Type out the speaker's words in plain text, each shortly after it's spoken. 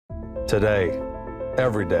Today,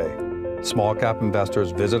 every day, small cap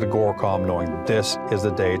investors visit Agoracom knowing this is the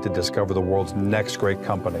day to discover the world's next great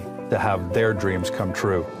company, to have their dreams come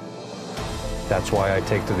true. That's why I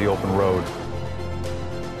take to the open road,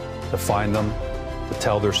 to find them, to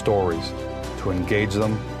tell their stories, to engage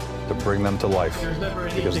them, to bring them to life,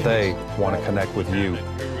 because they want to connect with you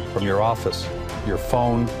from your office, your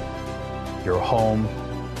phone, your home,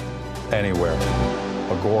 anywhere.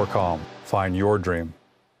 Agoracom, find your dream.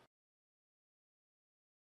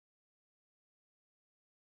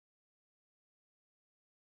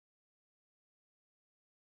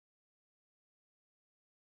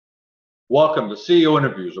 Welcome to CEO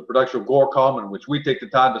Interviews, a production of Agoracom, in which we take the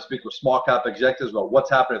time to speak with small cap executives about what's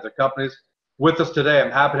happening at their companies. With us today,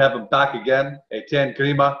 I'm happy to have him back again, Etienne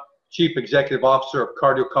Grima, Chief Executive Officer of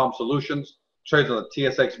Cardiocom Solutions, trades on the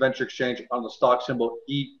TSX Venture Exchange on the stock symbol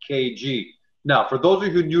EKG. Now, for those of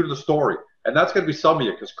you who are new to the story, and that's going to be some of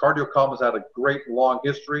you, because Cardiocom has had a great long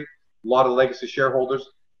history, a lot of legacy shareholders,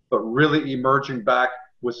 but really emerging back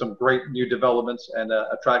with some great new developments and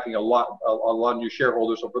attracting a lot of new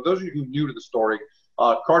shareholders. So for those of you who are new to the story,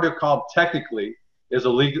 Cardiocom technically is a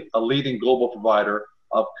leading global provider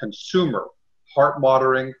of consumer heart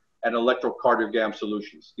monitoring and electrocardiogram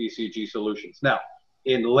solutions, ECG solutions. Now,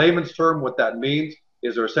 in layman's term, what that means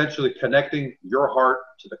is they're essentially connecting your heart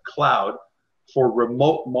to the cloud for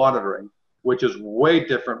remote monitoring, which is way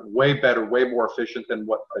different, way better, way more efficient than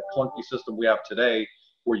what the clunky system we have today,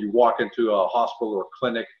 where you walk into a hospital or a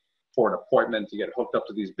clinic for an appointment to get hooked up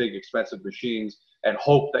to these big expensive machines and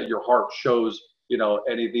hope that your heart shows,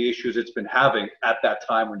 any of the issues it's been having at that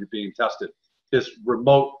time when you're being tested. This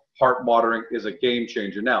remote heart monitoring is a game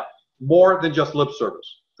changer. Now, more than just lip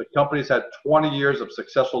service. The company's had 20 years of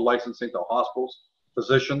successful licensing to hospitals,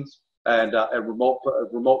 physicians, and remote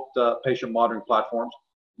patient monitoring platforms.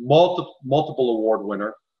 Multiple award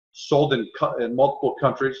winner, sold in multiple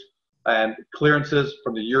countries, and clearances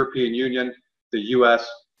from the European Union, the US,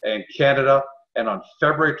 and Canada. And on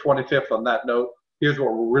February 25th, on that note, here's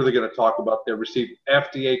what we're really going to talk about. They received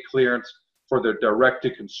FDA clearance for their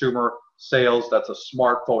direct-to-consumer sales. That's a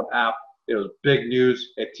smartphone app. It was big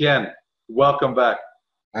news. Etienne, welcome back.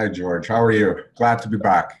 Hi, George. How are you? Glad to be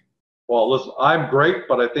back. Well, listen, I'm great,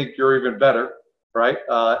 but I think you're even better, right?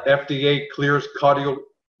 FDA clears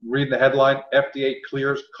read the headline, FDA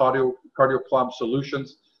clears Cardiocom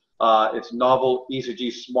Solutions. It's novel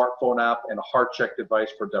ECG smartphone app and a heart check device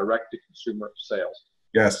for direct-to-consumer sales.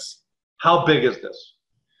 Yes. How big is this?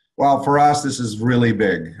 Well, for us, this is really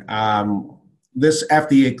big. This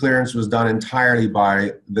FDA clearance was done entirely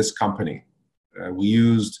by this company. We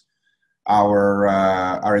used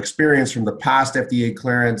our experience from the past FDA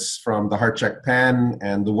clearance from the HeartCheck pen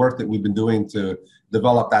and the work that we've been doing to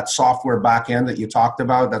develop that software backend that you talked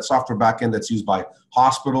about, that software backend that's used by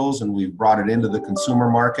hospitals, and we've brought it into the consumer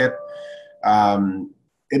market.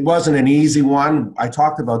 It wasn't an easy one. I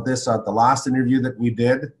talked about this at the last interview that we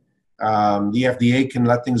did. The FDA can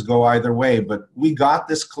let things go either way, but we got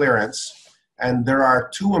this clearance, and there are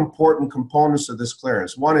two important components of this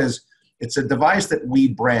clearance. One is it's a device that we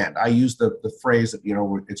brand. I use the phrase that,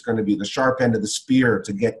 it's going to be the sharp end of the spear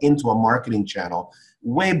to get into a marketing channel.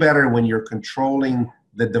 Way better when you're controlling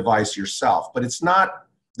the device yourself, but it's not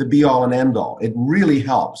the be all and end all. It really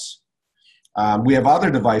helps. We have other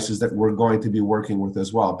devices that we're going to be working with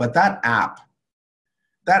as well, but that app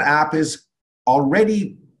was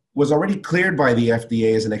already cleared by the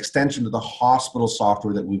FDA as an extension to the hospital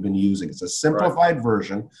software that we've been using. It's a simplified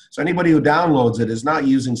version. So anybody who downloads it is not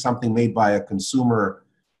using something made by a consumer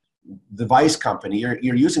device company.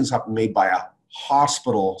 You're using something made by a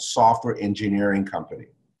hospital software engineering company.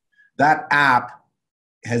 That app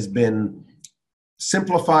has been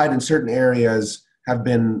simplified in certain areas, have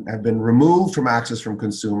been removed from access from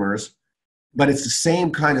consumers, but it's the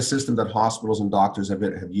same kind of system that hospitals and doctors have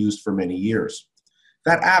used for many years.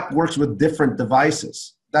 That app works with different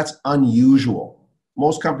devices. That's unusual.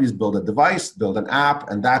 Most companies build a device, build an app,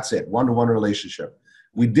 and that's it, one-to-one relationship.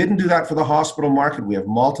 We didn't do that for the hospital market. We have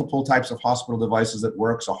multiple types of hospital devices that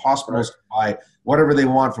work, so hospitals can buy whatever they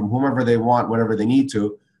want from whomever they want, whenever they need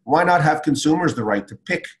to. Why not have consumers the right to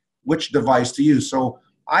pick which device to use? So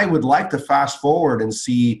I would like to fast forward and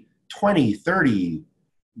see 20, 30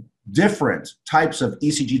 different types of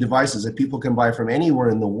ECG devices that people can buy from anywhere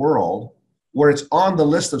in the world, where it's on the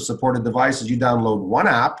list of supported devices. You download one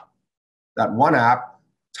app. That one app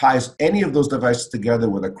ties any of those devices together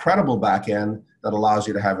with a credible backend that allows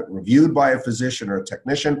you to have it reviewed by a physician or a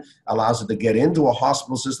technician, allows it to get into a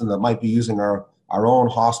hospital system that might be using our own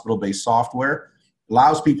hospital-based software,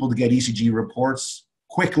 allows people to get ECG reports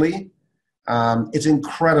quickly. It's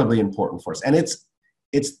incredibly important for us. And it's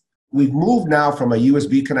we've moved now from a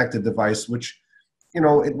USB connected device, which,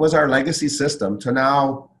 it was our legacy system, to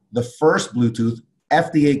now the first Bluetooth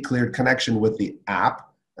FDA cleared connection with the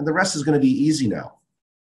app, and the rest is going to be easy now.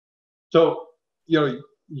 So,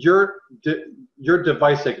 you're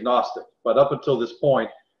device agnostic, but up until this point,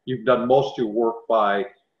 you've done most of your work by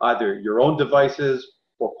either your own devices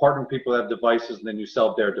or partnering people that have devices, and then you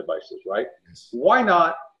sell their devices, right? Yes. Why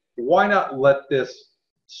not let this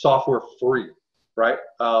software free, right?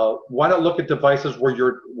 Why not look at devices where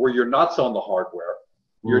you're not selling the hardware,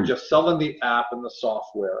 you're just selling the app and the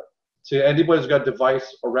software. So anybody's got a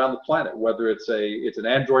device around the planet, whether it's an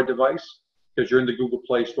Android device because you're in the Google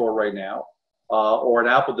Play Store right now, or an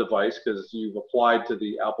Apple device because you've applied to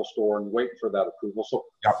the Apple Store and waiting for that approval. So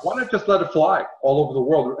why not just let it fly all over the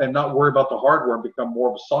world and not worry about the hardware and become more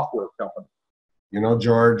of a software company?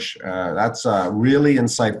 George, that's a really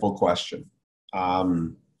insightful question.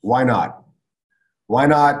 Why not? Why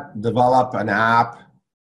not develop an app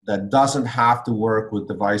that doesn't have to work with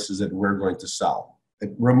devices that we're going to sell?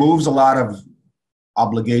 It removes a lot of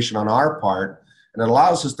obligation on our part, and it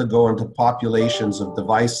allows us to go into populations of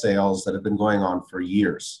device sales that have been going on for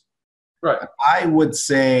years. Right. I would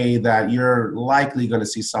say that you're likely going to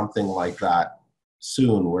see something like that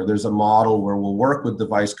soon, where there's a model where we'll work with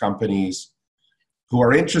device companies who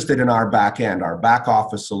are interested in our back end, our back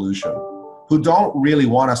office solution, who don't really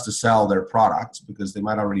want us to sell their products because they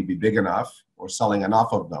might already be big enough or selling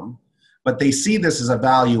enough of them, but they see this as a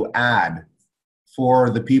value add for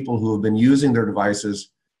the people who have been using their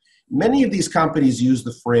devices. Many of these companies use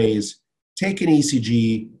the phrase, take an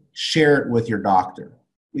ECG, share it with your doctor.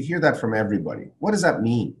 We hear that from everybody. What does that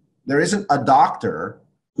mean? There isn't a doctor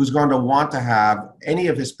who's going to want to have any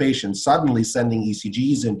of his patients suddenly sending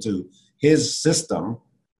ECGs into his system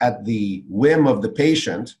at the whim of the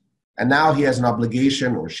patient. And now he has an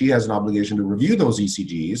obligation, or she has an obligation, to review those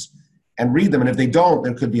ECGs and read them. And if they don't,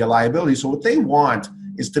 there could be a liability. So what they want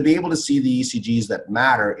is to be able to see the ECGs that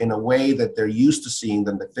matter in a way that they're used to seeing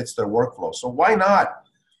them, that fits their workflow. So why not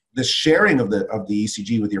the sharing of the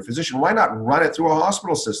ECG with your physician? Why not run it through a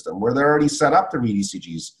hospital system where they're already set up to read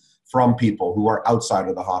ECGs from people who are outside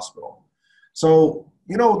of the hospital? So,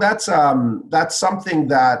 that's something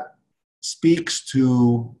that speaks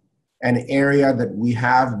to an area that we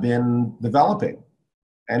have been developing.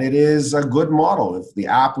 And it is a good model. If the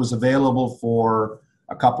app was available for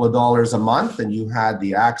a couple of dollars a month and you had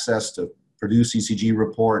the access to produce ECG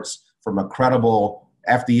reports from a credible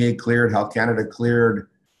FDA cleared, Health Canada cleared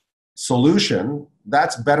solution,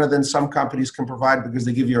 that's better than some companies can provide, because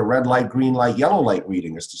they give you a red light, green light, yellow light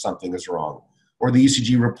reading as to something is wrong, or the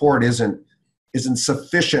ECG report isn't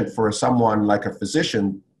sufficient for someone like a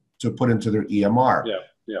physician to put into their EMR. Yeah.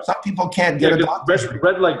 Some people can't get a doctor's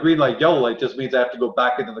red light, green light, yellow light just means I have to go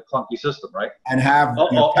back into the clunky system, right? And have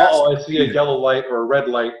I see a yellow light or a red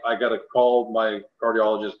light. I got to call my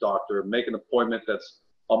cardiologist doctor, make an appointment that's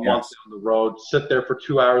a month down the road, sit there for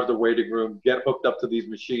 2 hours in the waiting room, get hooked up to these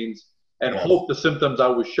machines, and hope the symptoms I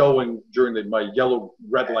was showing during my yellow,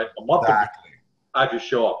 red light a month ago, I just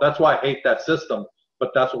show up. That's why I hate that system.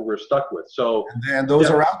 But that's what we're stuck with. So, and those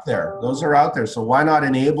are out there. Those are out there. So why not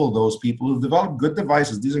enable those people who've developed good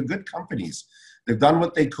devices? These are good companies. They've done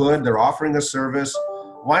what they could. They're offering a service.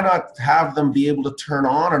 Why not have them be able to turn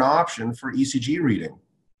on an option for ECG reading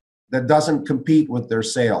that doesn't compete with their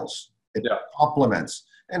sales? It complements.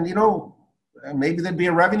 And, maybe there'd be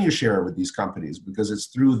a revenue share with these companies, because it's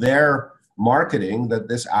through their marketing that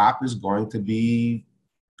this app is going to be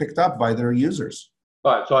picked up by their users.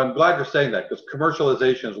 All right, so I'm glad you're saying that, because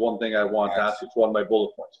commercialization is one thing I want to ask you. It's one of my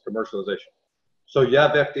bullet points, commercialization. So you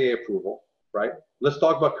have FDA approval, right? Let's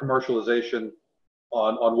talk about commercialization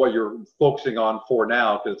on what you're focusing on for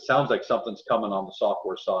now, because it sounds like something's coming on the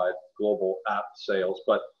software side, global app sales.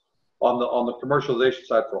 But on the commercialization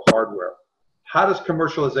side for hardware, how does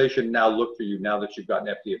commercialization now look for you now that you've gotten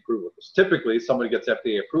FDA approval? Because typically somebody gets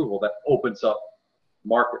FDA approval, that opens up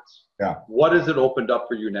markets. What has it opened up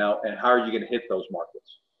for you now, and how are you going to hit those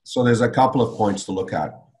markets? So there's a couple of points to look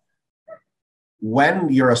at. When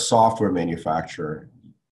you're a software manufacturer,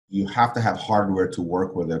 you have to have hardware to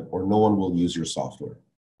work with it, or no one will use your software.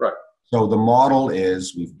 Right. So the model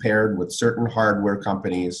is we've paired with certain hardware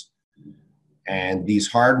companies, and these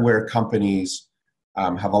hardware companies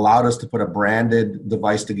have allowed us to put a branded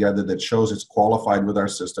device together that shows it's qualified with our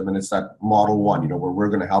system, and it's that Model 1, where we're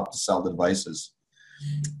going to help to sell the devices.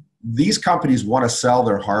 These companies want to sell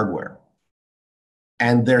their hardware,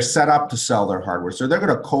 and they're set up to sell their hardware. So they're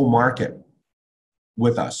going to co-market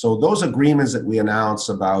with us. So those agreements that we announce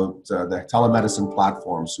about the telemedicine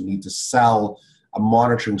platforms who need to sell a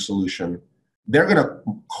monitoring solution, they're going to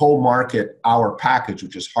co-market our package,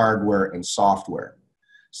 which is hardware and software.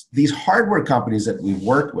 These hardware companies that we've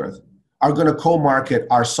worked with are going to co-market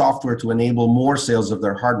our software to enable more sales of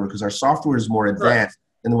their hardware because our software is more advanced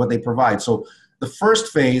in what they provide. So the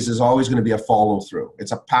first phase is always going to be a follow-through.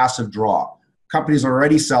 It's a passive draw. Companies are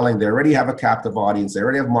already selling. They already have a captive audience. They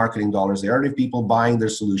already have marketing dollars. They already have people buying their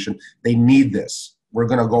solution. They need this. We're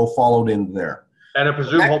going to go followed in there. And I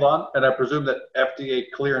presume, hold on, and I presume that FDA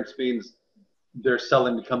clearance means their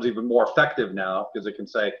selling becomes even more effective now because it can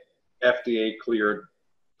say FDA cleared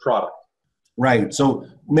product. Right. So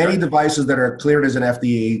many devices that are cleared as an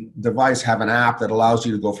FDA device have an app that allows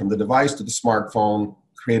you to go from the device to the smartphone,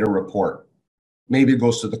 create a report. Maybe it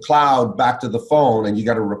goes to the cloud, back to the phone, and you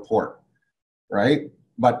got a report, right?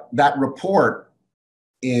 But that report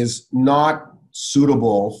is not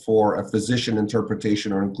suitable for a physician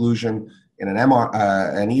interpretation or inclusion in an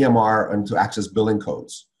EMR and to access billing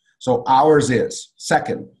codes. So ours is.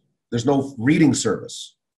 Second, there's no reading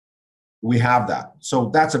service. We have that. So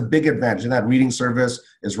that's a big advantage. And that reading service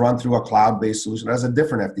is run through a cloud-based solution. It has a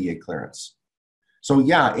different FDA clearance. So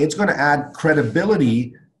yeah, it's going to add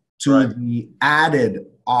credibility to the added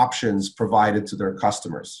options provided to their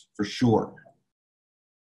customers, for sure.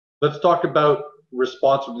 Let's talk about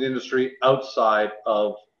response from the industry outside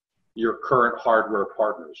of your current hardware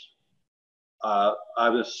partners.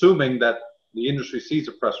 I'm assuming that the industry sees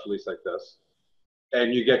a press release like this,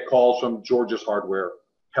 and you get calls from George's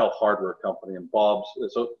Health Hardware Company and Bob's.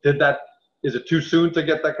 So is it too soon to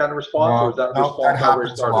get that kind of response? Or is that response that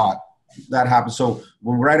happens a lot. That happens. So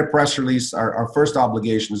when we write a press release, our first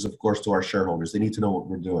obligation is, of course, to our shareholders. They need to know what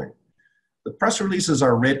we're doing. The press releases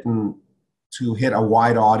are written to hit a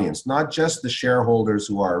wide audience, not just the shareholders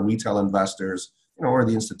who are retail investors, or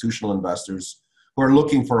the institutional investors who are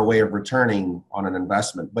looking for a way of returning on an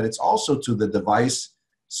investment, but it's also to the device,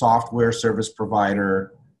 software, service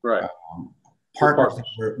provider, partners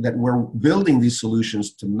that we're building these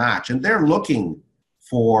solutions to match. And they're looking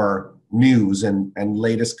for news and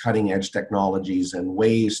latest cutting edge technologies and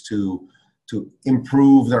ways to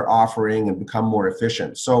improve their offering and become more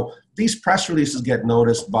efficient. So these press releases get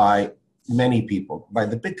noticed by many people, by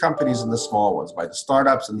the big companies and the small ones, by the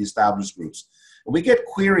startups and the established groups. And we get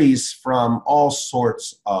queries from all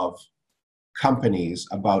sorts of companies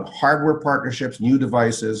about hardware partnerships, new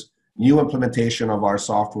devices, new implementation of our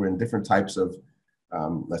software in different types of,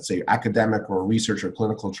 let's say, academic or research or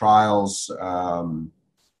clinical trials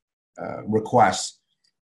requests.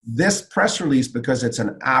 This press release, because it's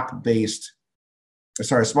an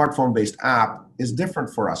smartphone-based app, is different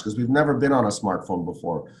for us because we've never been on a smartphone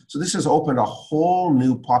before. So this has opened a whole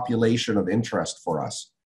new population of interest for us.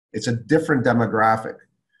 It's a different demographic.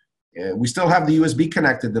 We still have the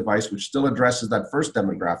USB-connected device, which still addresses that first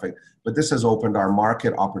demographic, but this has opened our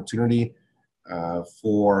market opportunity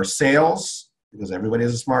for sales, because everybody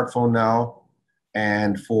has a smartphone now,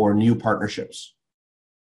 and for new partnerships.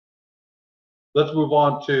 Let's move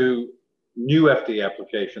on to new FDA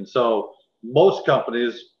applications. So most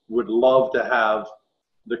companies would love to have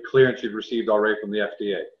the clearance you've received already from the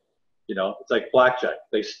FDA. It's like blackjack.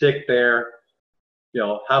 They stick there,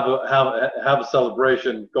 have a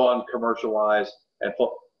celebration, go on commercialize, and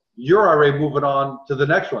you're already moving on to the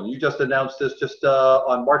next one. You just announced this just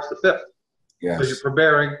on March the 5th. Yes. So you're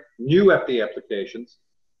preparing new FDA applications.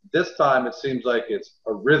 This time it seems like it's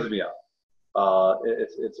arrhythmia.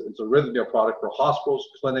 It's a arrhythmia product for hospitals,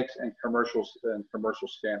 clinics, and commercial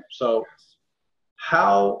scanners. So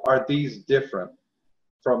how are these different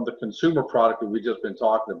from the consumer product that we've just been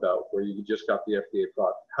talking about, where you just got the FDA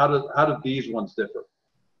product? How do these ones differ?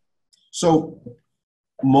 So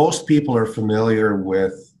most people are familiar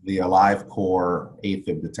with the AliveCor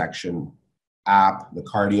AFib detection app, the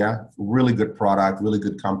Cardia. Really good product, really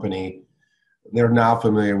good company. They're now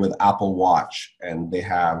familiar with Apple Watch, and they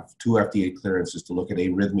have 2 FDA clearances to look at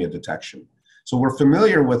arrhythmia detection. So we're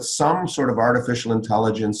familiar with some sort of artificial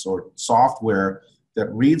intelligence or software that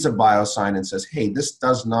reads a biosign and says, hey, this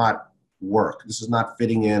does not work. This is not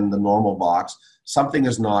fitting in the normal box. Something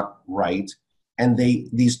is not right. And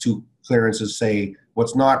these 2 clearances say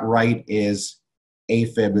what's not right is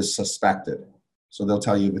AFib is suspected. So they'll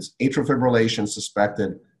tell you if it's atrial fibrillation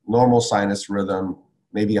suspected, normal sinus rhythm,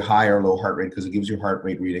 maybe a high or low heart rate because it gives you heart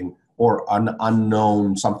rate reading, or an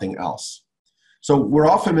unknown something else. So we're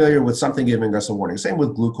all familiar with something giving us a warning. Same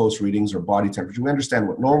with glucose readings or body temperature. We understand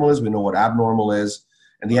what normal is, we know what abnormal is,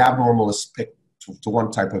 and the abnormal is picked to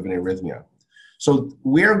one type of an arrhythmia. So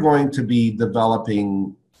we're going to be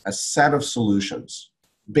developing a set of solutions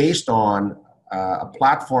based on a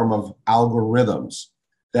platform of algorithms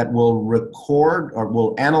that will record or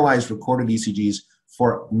will analyze recorded ECGs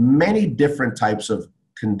for many different types of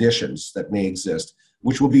conditions that may exist,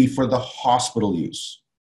 which will be for the hospital use.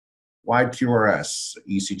 Wide QRS,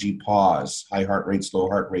 ECG pause, high heart rates, low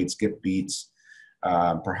heart rates, skip beats,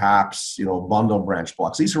 perhaps, bundle branch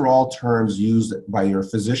blocks. These are all terms used by your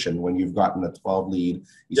physician when you've gotten a 12-lead ECG.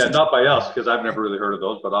 Yeah, not by us, because I've never really heard of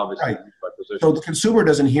those, but obviously right. by physicians. So the consumer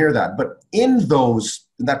doesn't hear that. But in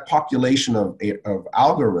that population of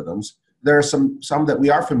algorithms, there are some that we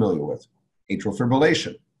are familiar with. Atrial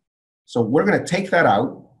fibrillation. So we're going to take that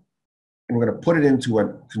out, and we're going to put it into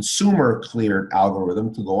a consumer-cleared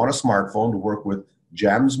algorithm to go on a smartphone to work with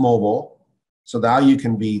GEMS Mobile. So now you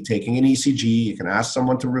can be taking an ECG, you can ask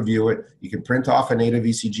someone to review it, you can print off a native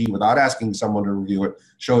ECG without asking someone to review it,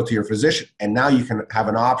 show it to your physician, and now you can have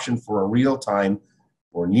an option for a real-time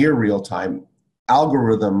or near real-time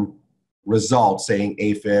algorithm result saying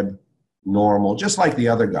AFib, normal, just like the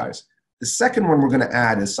other guys. The second one we're going to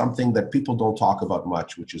add is something that people don't talk about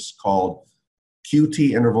much, which is called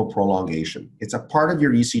QT interval prolongation. It's a part of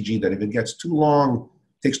your ECG that if it gets too long,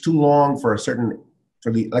 takes too long for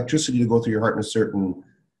the electricity to go through your heart in a certain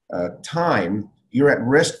time, you're at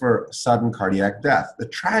risk for sudden cardiac death. The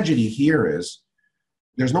tragedy here is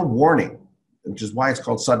there's no warning, which is why it's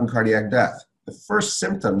called sudden cardiac death. The first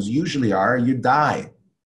symptoms usually are you die.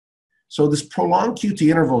 So this prolonged QT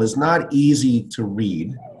interval is not easy to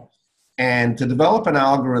read. And to develop an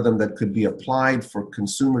algorithm that could be applied for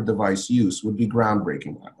consumer device use would be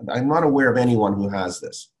groundbreaking. I'm not aware of anyone who has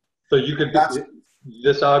this. So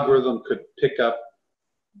this algorithm could pick up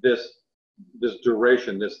this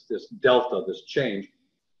duration, this delta, this change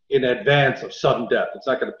in advance of sudden death. It's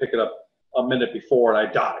not going to pick it up a minute before and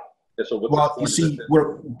I die. So well, you see,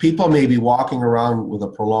 people may be walking around with a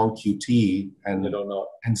prolonged QT and they don't know,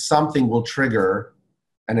 and something will trigger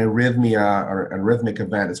an arrhythmia or an arrhythmic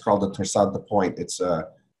event. It's called the torsade de pointe. It's the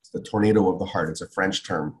tornado of the heart. It's a French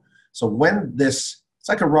term. So when it's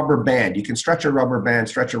like a rubber band. You can stretch a rubber band,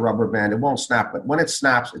 it won't snap. But when it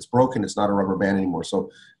snaps, it's broken. It's not a rubber band anymore. So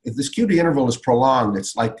if this QT interval is prolonged,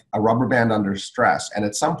 it's like a rubber band under stress. And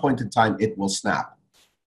at some point in time, it will snap.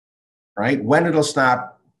 Right? When it'll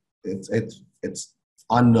snap, it's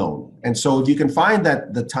unknown. And so if you can find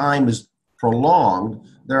that the time is prolonged,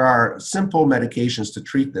 there are simple medications to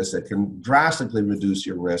treat this that can drastically reduce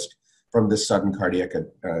your risk from this sudden cardiac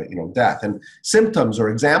death. And symptoms or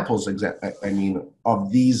examples,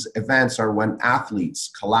 of these events are when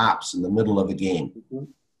athletes collapse in the middle of a game. Mm-hmm.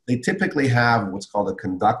 They typically have what's called a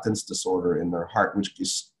conductance disorder in their heart, which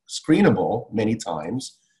is screenable many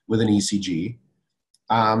times with an ECG.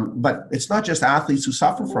 But it's not just athletes who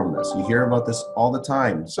suffer from this. You hear about this all the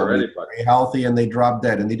time. So they're very healthy and they drop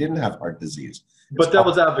dead and they didn't have heart disease. But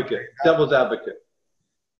devil's advocate.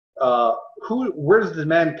 Where does the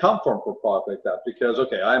demand come from for a product like that? Because,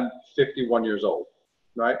 okay, I'm 51 years old,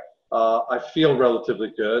 right? I feel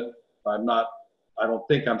relatively good. I don't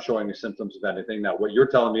think I'm showing any symptoms of anything. Now, what you're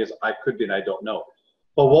telling me is I could be and I don't know.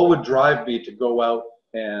 But what would drive me to go out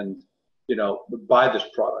and, buy this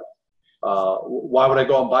product? Why would I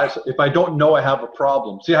go and buy it if I don't know I have a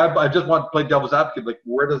problem? See, I just want to play devil's advocate. Like,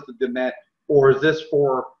 where does the demand, or is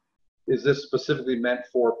this specifically meant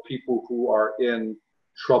for people who are in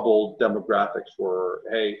troubled demographics where,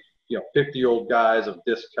 hey, 50-year-old guys of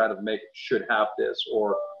this kind of make should have this,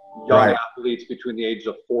 or young athletes between the ages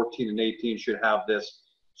of 14 and 18 should have this.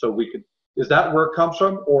 So is that where it comes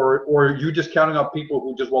from? Or are you just counting on people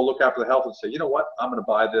who just want to look after the health and say, you know what, I'm going to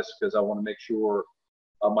buy this because I want to make sure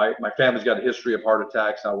my family's got a history of heart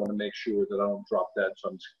attacks. I want to make sure that I don't drop dead.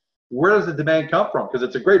 So where does the demand come from? Because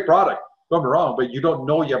it's a great product, don't get me wrong, but you don't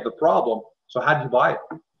know you have the problem. So how do you buy it?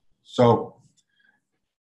 So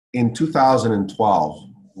in 2012,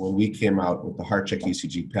 when we came out with the HeartCheck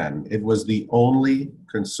ECG pen, it was the only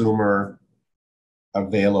consumer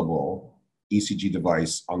available ECG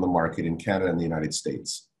device on the market in Canada and the United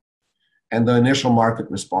States. And the initial market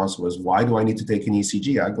response was, why do I need to take an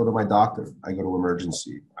ECG? I go to my doctor. I go to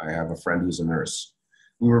emergency. I have a friend who's a nurse.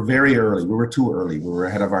 We were very early. We were too early. We were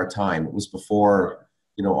ahead of our time. It was before,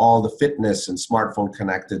 all the fitness and smartphone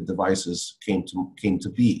connected devices came to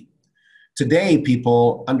be. Today,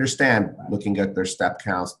 people understand looking at their step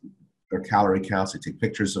counts, their calorie counts. They take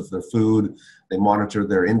pictures of their food. They monitor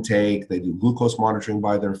their intake. They do glucose monitoring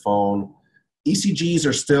by their phone. ECGs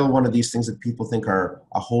are still one of these things that people think are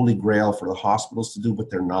a holy grail for the hospitals to do,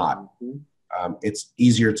 but they're not. Mm-hmm. It's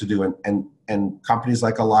easier to do. And companies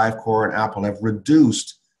like AliveCor and Apple have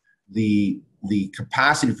reduced the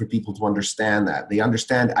capacity for people to understand that. They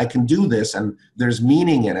understand I can do this and there's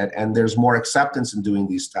meaning in it and there's more acceptance in doing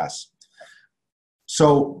these tests.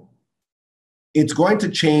 So it's going to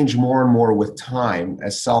change more and more with time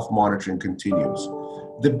as self-monitoring continues.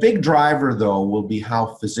 The big driver, though, will be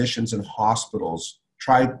how physicians and hospitals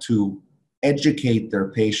try to educate their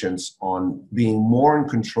patients on being more in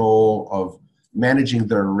control of managing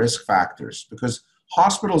their risk factors, because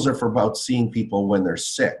hospitals are for about seeing people when they're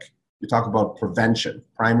sick. We talk about prevention,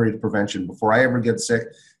 primary prevention. Before I ever get sick,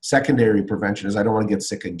 secondary prevention is I don't want to get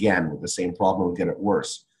sick again with the same problem or get it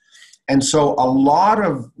worse. And so a lot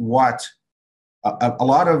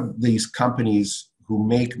of these companies who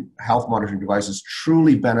make health monitoring devices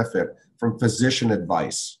truly benefit from physician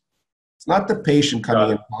advice. It's not the patient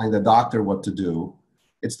coming and telling the doctor what to do.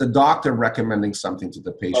 It's the doctor recommending something to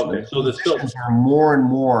the patient. Okay, so the physicians are more and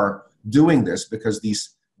more doing this because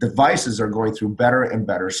these devices are going through better and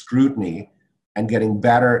better scrutiny and getting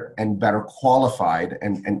better and better qualified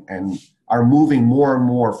and are moving more and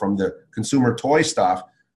more from the consumer toy stuff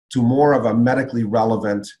to more of a medically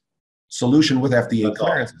relevant solution with FDA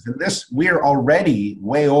clearances. And this, we're already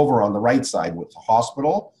way over on the right side with the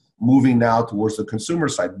hospital, moving now towards the consumer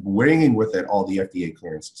side, bringing with it all the FDA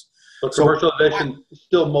clearances. But commercialization is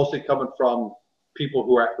still mostly coming from people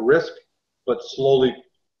who are at risk, but slowly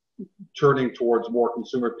turning towards more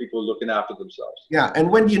consumer people looking after themselves. Yeah,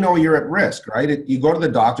 and when do you know you're at risk, right? You go to the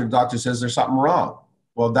doctor says there's something wrong.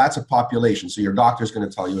 Well, that's a population, so your doctor's going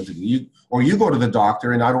to tell you what to do. Or you go to the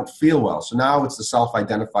doctor and I don't feel well. So now it's the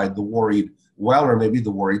self-identified, the worried well, or maybe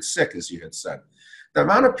the worried sick, as you had said. The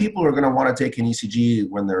amount of people who are going to want to take an ECG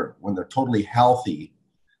when they're totally healthy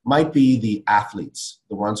might be the athletes,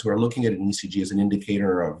 the ones who are looking at an ECG as an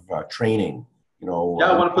indicator of training. You know,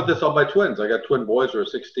 I want to put this on my twins. I got twin boys who are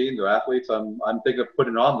 16. They're athletes. I'm thinking of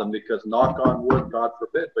putting it on them because, knock on wood, God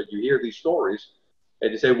forbid, but you hear these stories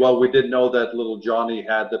and you say, well, we didn't know that little Johnny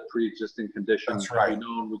had the pre-existing condition. That's right. We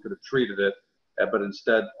known we could have treated it, but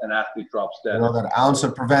instead an athlete drops dead. You know, that ounce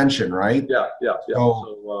of prevention, right? Yeah.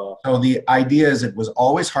 So the idea is it was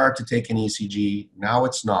always hard to take an ECG. Now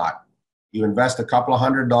it's not. You invest a couple of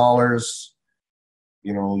 $100,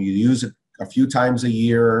 you know, you use it a few times a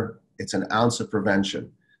year. It's an ounce of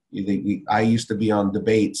prevention. I used to be on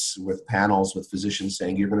debates with panels with physicians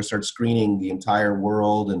saying, you're going to start screening the entire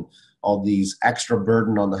world and all these extra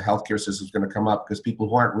burden on the healthcare system is going to come up because people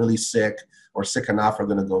who aren't really sick or sick enough are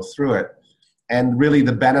going to go through it. And really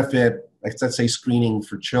the benefit, like let's say screening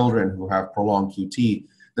for children who have prolonged QT,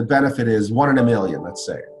 the benefit is 1 in a million, let's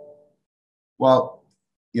say. Well,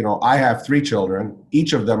 you know, I have 3 children.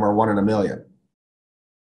 Each of them are 1 in a million.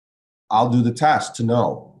 I'll do the test to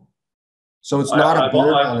know. So it's not a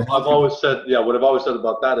burden. I've always said, what I've always said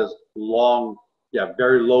about that is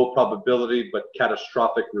very low probability, but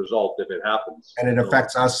catastrophic result if it happens. And it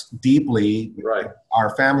affects us deeply, right?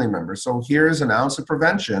 Our family members. So here's an ounce of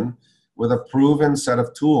prevention with a proven set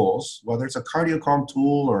of tools, whether it's a CardioCalm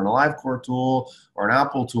tool or an AliveCor tool or an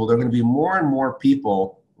Apple tool. There are going to be more and more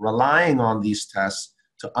people relying on these tests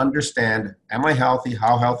to understand, am I healthy?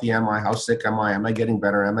 How healthy am I? How sick am I? Am I getting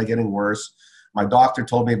better? Am I getting worse? My doctor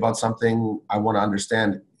told me about something. I want to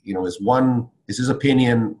understand, you know, is his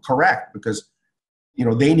opinion correct? Because, you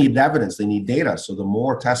know, they need evidence, they need data. So the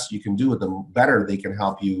more tests you can do, the better they can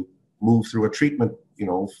help you move through a treatment, you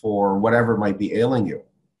know, for whatever might be ailing you.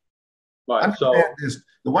 Right. So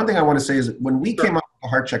the one thing I want to say is when we came up with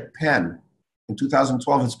the HeartCheck pen in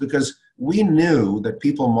 2012, it's because we knew that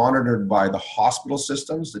people monitored by the hospital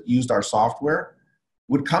systems that used our software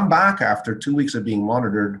would come back after 2 weeks of being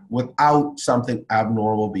monitored without something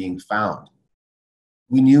abnormal being found.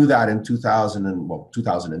 We knew that in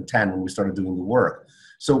 2010 when we started doing the work.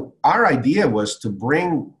 So our idea was to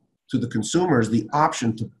bring to the consumers the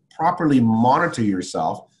option to properly monitor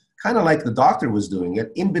yourself, kind of like the doctor was doing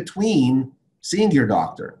it, in between seeing your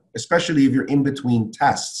doctor, especially if you're in between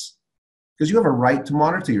tests, because you have a right to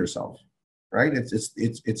monitor yourself, right?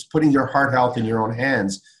 It's putting your heart health in your own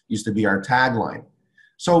hands used to be our tagline.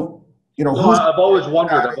 So, you know, I've always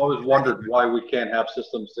wondered why we can't have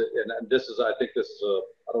systems, and this is, I think this is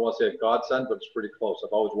I don't want to say a godsend, but it's pretty close.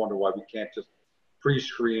 I've always wondered why we can't just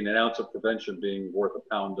pre-screen an ounce of prevention being worth a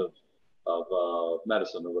pound of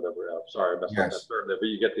medicine or whatever. Sorry, I messed up that term there, but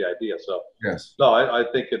you get the idea. So, no, I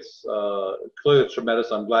think it's clearly it's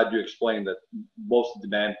tremendous. I'm glad you explained that most of the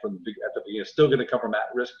demand at the beginning is still going to come from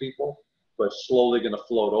at-risk people, but slowly going to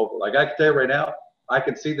float over. Like I can tell you right now, I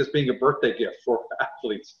can see this being a birthday gift for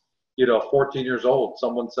athletes. You know, 14 years old,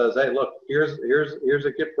 someone says, hey, look, here's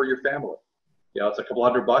a gift for your family. You know, it's a couple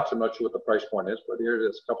 $100. I'm not sure what the price point is, but here it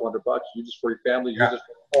is, a couple $100. Use this for your family, use it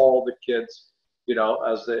for all the kids, you know,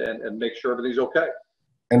 and make sure everything's okay.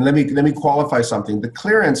 And let me qualify something. The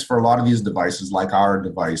clearance for a lot of these devices, like our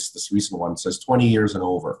device, this recent one, says 20 years and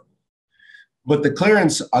over. But the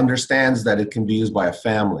clearance understands that it can be used by a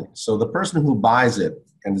family. So the person who buys it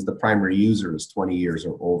and is the primary user is 20 years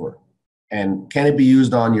or over. And can it be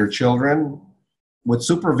used on your children? With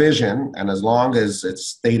supervision, and as long as it's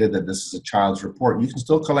stated that this is a child's report, you can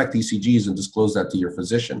still collect ECGs and disclose that to your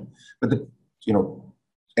physician. But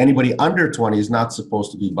anybody under 20 is not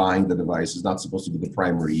supposed to be buying the device, is not supposed to be the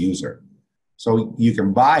primary user. So you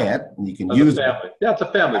can buy it and you can use it. Yeah, it's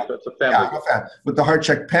a family. It's a family. Yeah, with the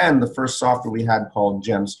HeartCheck pen, the first software we had called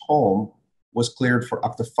GEMS Home was cleared for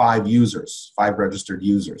up to 5 users, 5 registered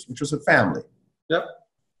users, which was a family. Yep.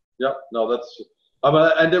 No, I'm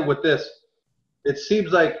going to end it with this. It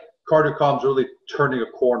seems like CardioComm's really turning a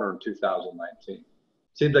corner in 2019.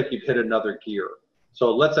 Seems like you've hit another gear.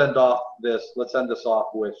 So let's end this off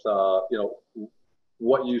with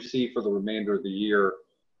what you see for the remainder of the year,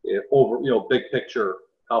 big picture,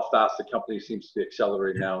 how fast the company seems to be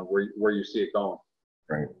accelerating now, and where you see it going.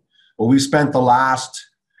 Right. Well, we've spent the last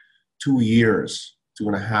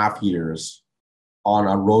 2.5 years on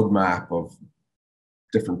a roadmap of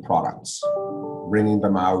different products, bringing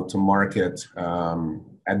them out to market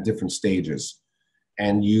at different stages.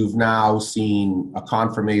 And you've now seen a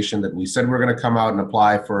confirmation that we said we're going to come out and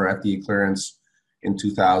apply for FDA clearance in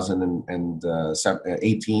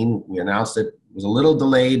 2018. We announced it. It was a little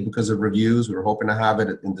delayed because of reviews. We were hoping to have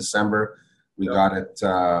it in December. We got it,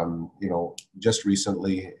 just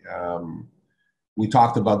recently. We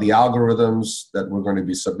talked about the algorithms that we're going to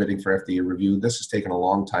be submitting for FDA review. This has taken a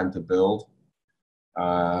long time to build.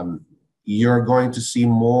 You're going to see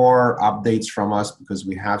more updates from us because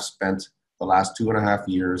we have spent the last 2.5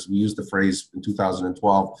 years, we used the phrase in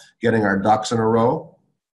 2012, getting our ducks in a row.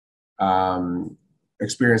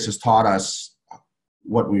 Experience has taught us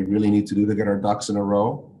what we really need to do to get our ducks in a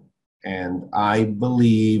row. And I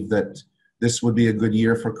believe that this would be a good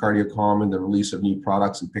year for CardioComm and the release of new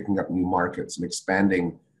products and picking up new markets and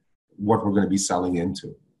expanding what we're going to be selling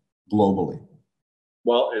into globally.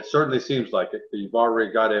 Well, it certainly seems like it. You've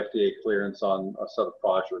already got FDA clearance on a set of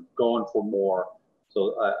products. You're going for more.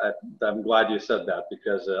 So I'm glad you said that,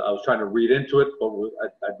 because I was trying to read into it, but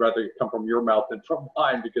I'd rather it come from your mouth than from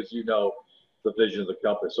mine, because you know the vision of the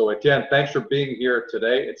company. So Etienne, thanks for being here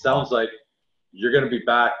today. It sounds like you're going to be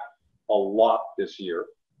back a lot this year,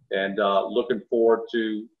 and looking forward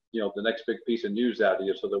to the next big piece of news out of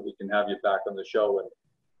you, so that we can have you back on the show and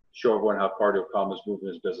show everyone how CardioComm is moving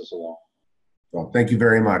his business along. Well, thank you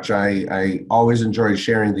very much. I always enjoy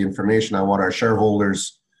sharing the information. I want our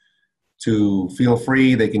shareholders to feel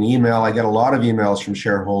free. They can email. I get a lot of emails from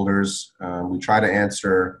shareholders. We try to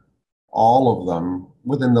answer all of them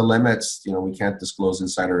within the limits. We can't disclose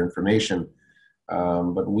insider information,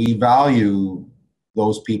 but we value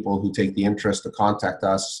those people who take the interest to contact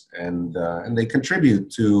us, and they contribute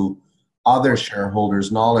to other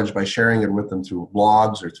shareholders' knowledge by sharing it with them through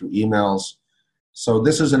blogs or through emails. So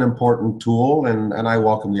this is an important tool, and I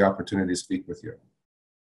welcome the opportunity to speak with you.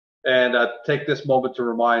 And take this moment to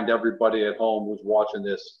remind everybody at home who's watching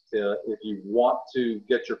this, if you want to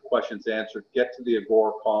get your questions answered, get to the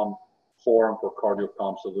Agoracom forum for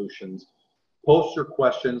CardioComm Solutions. Post your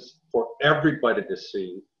questions for everybody to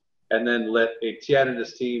see, and then let Etienne and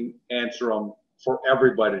his team answer them for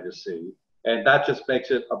everybody to see. And that just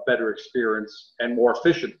makes it a better experience and more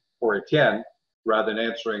efficient for Etienne, rather than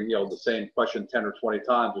answering the same question 10 or 20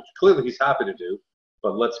 times, which clearly he's happy to do.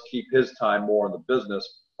 But let's keep his time more in the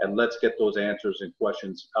business, and let's get those answers and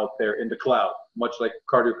questions out there in the cloud. Much like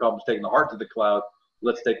CardioComm is taking the heart to the cloud,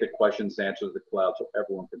 let's take the questions and answers to the cloud so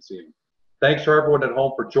everyone can see them. Thanks for everyone at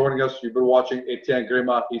home for joining us. You've been watching Etienne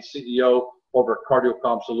Grima. He's CEO over at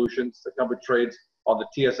CardioComm Solutions. The company trades on the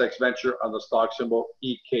TSX Venture on the stock symbol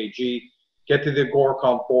EKG. Get to the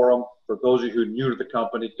Agoracom forum. For those of you who are new to the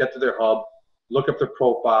company, get to their hub, look up their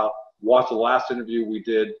profile, watch the last interview we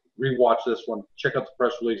did, rewatch this one, check out the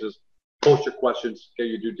press releases, post your questions, get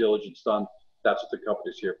your due diligence done. That's what the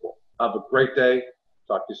company's here for. Have a great day.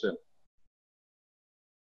 Talk to you soon.